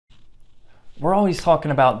We're always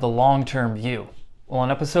talking about the long-term view. Well,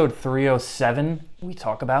 in episode 307, we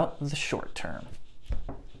talk about the short term.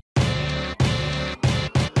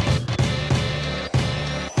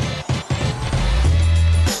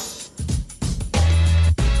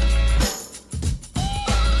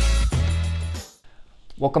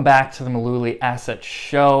 Welcome back to the Mullooly Asset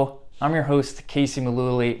Show. I'm your host, Casey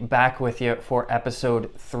Mullooly, back with you for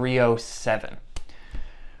episode 307.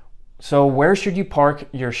 So where should you park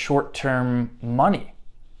your short-term money?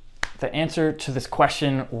 The answer to this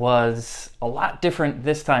question was a lot different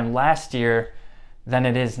this time last year than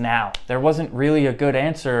it is now. There wasn't really a good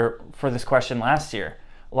answer for this question last year.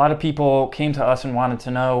 A lot of people came to us and wanted to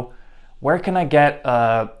know, where can I get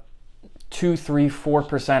a 2, 3,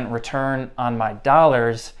 4% return on my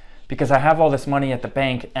dollars because I have all this money at the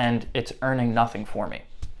bank and it's earning nothing for me?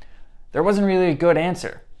 There wasn't really a good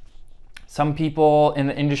answer. Some people in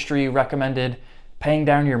the industry recommended paying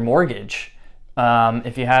down your mortgage.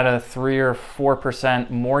 If you had a 3 or 4%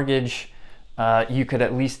 mortgage, you could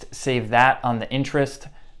at least save that on the interest.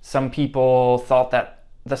 Some people thought that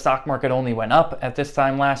the stock market only went up at this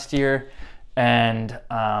time last year, and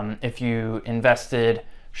if you invested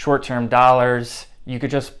short-term dollars, you could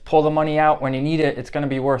just pull the money out when you need it. It's going to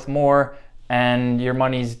be worth more, and your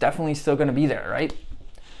money's definitely still going to be there, right?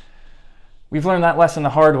 We've learned that lesson the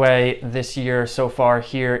hard way this year so far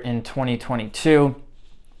here in 2022.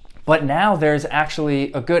 But now there's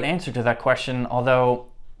actually a good answer to that question, although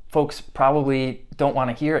folks probably don't want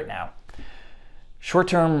to hear it now.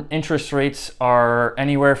 Short-term interest rates are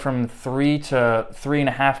anywhere from 3 to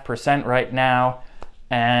 3.5% right now.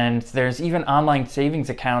 And there's even online savings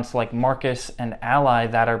accounts like Marcus and Ally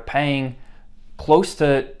that are paying close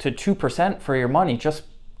to 2% for your money just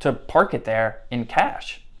to park it there in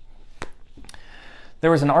cash. There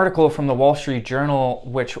was an article from the Wall Street Journal,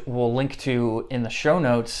 which we'll link to in the show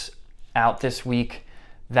notes, out this week,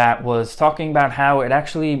 that was talking about how it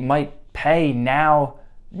actually might pay now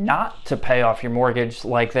not to pay off your mortgage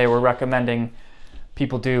like they were recommending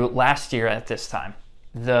people do last year at this time.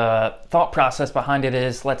 The thought process behind it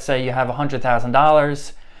is, let's say you have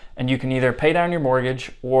 $100,000 and you can either pay down your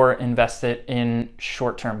mortgage or invest it in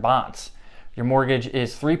short-term bonds. Your mortgage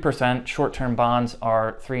is 3%, short-term bonds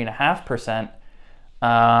are 3.5%.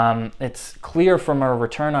 It's clear from a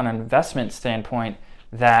return on investment standpoint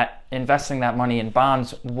that investing that money in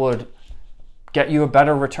bonds would get you a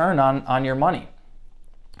better return on your money.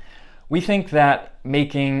 We think that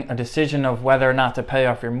making a decision of whether or not to pay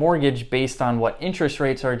off your mortgage based on what interest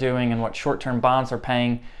rates are doing and what short-term bonds are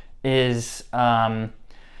paying is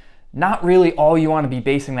not really all you want to be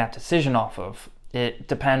basing that decision off of. It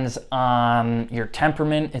depends on your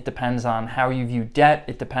temperament, it depends on how you view debt,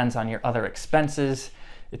 it depends on your other expenses,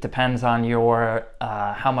 it depends on your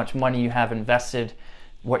how much money you have invested,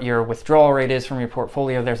 what your withdrawal rate is from your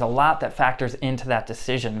portfolio. There's a lot that factors into that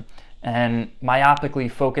decision. And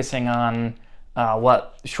myopically focusing on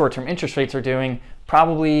what short-term interest rates are doing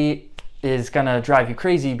probably is gonna drive you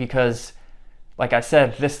crazy because, like I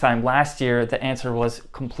said, this time last year, the answer was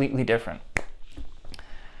completely different.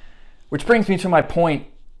 Which brings me to my point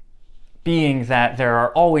being that there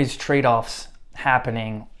are always trade-offs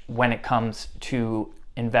happening when it comes to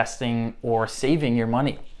investing or saving your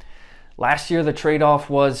money. Last year, the trade-off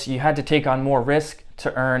was you had to take on more risk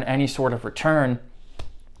to earn any sort of return.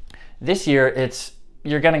 This year,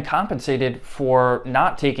 you're getting compensated for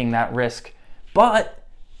not taking that risk, but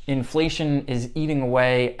inflation is eating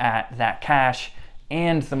away at that cash,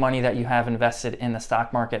 and the money that you have invested in the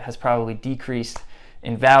stock market has probably decreased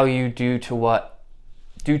in value due to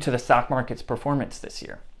the stock market's performance this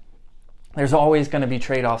year. There's always going to be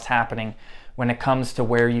trade-offs happening when it comes to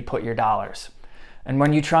where you put your dollars. And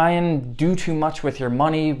when you try and do too much with your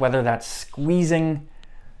money, whether that's squeezing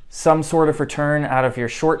some sort of return out of your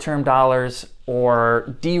short-term dollars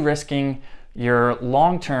or de-risking your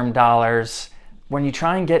long-term dollars, when you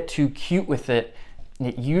try and get too cute with it,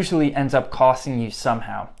 it usually ends up costing you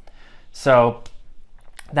somehow. So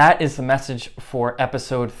that is the message for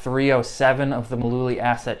episode 307 of the Mullooly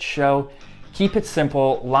Asset Show. Keep it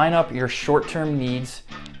simple, line up your short-term needs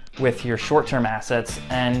with your short-term assets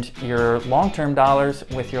and your long-term dollars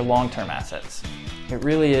with your long-term assets. It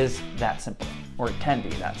really is that simple, or it can be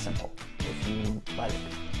that simple if you let it.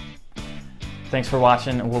 Thanks for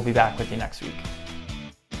watching, and we'll be back with you next week.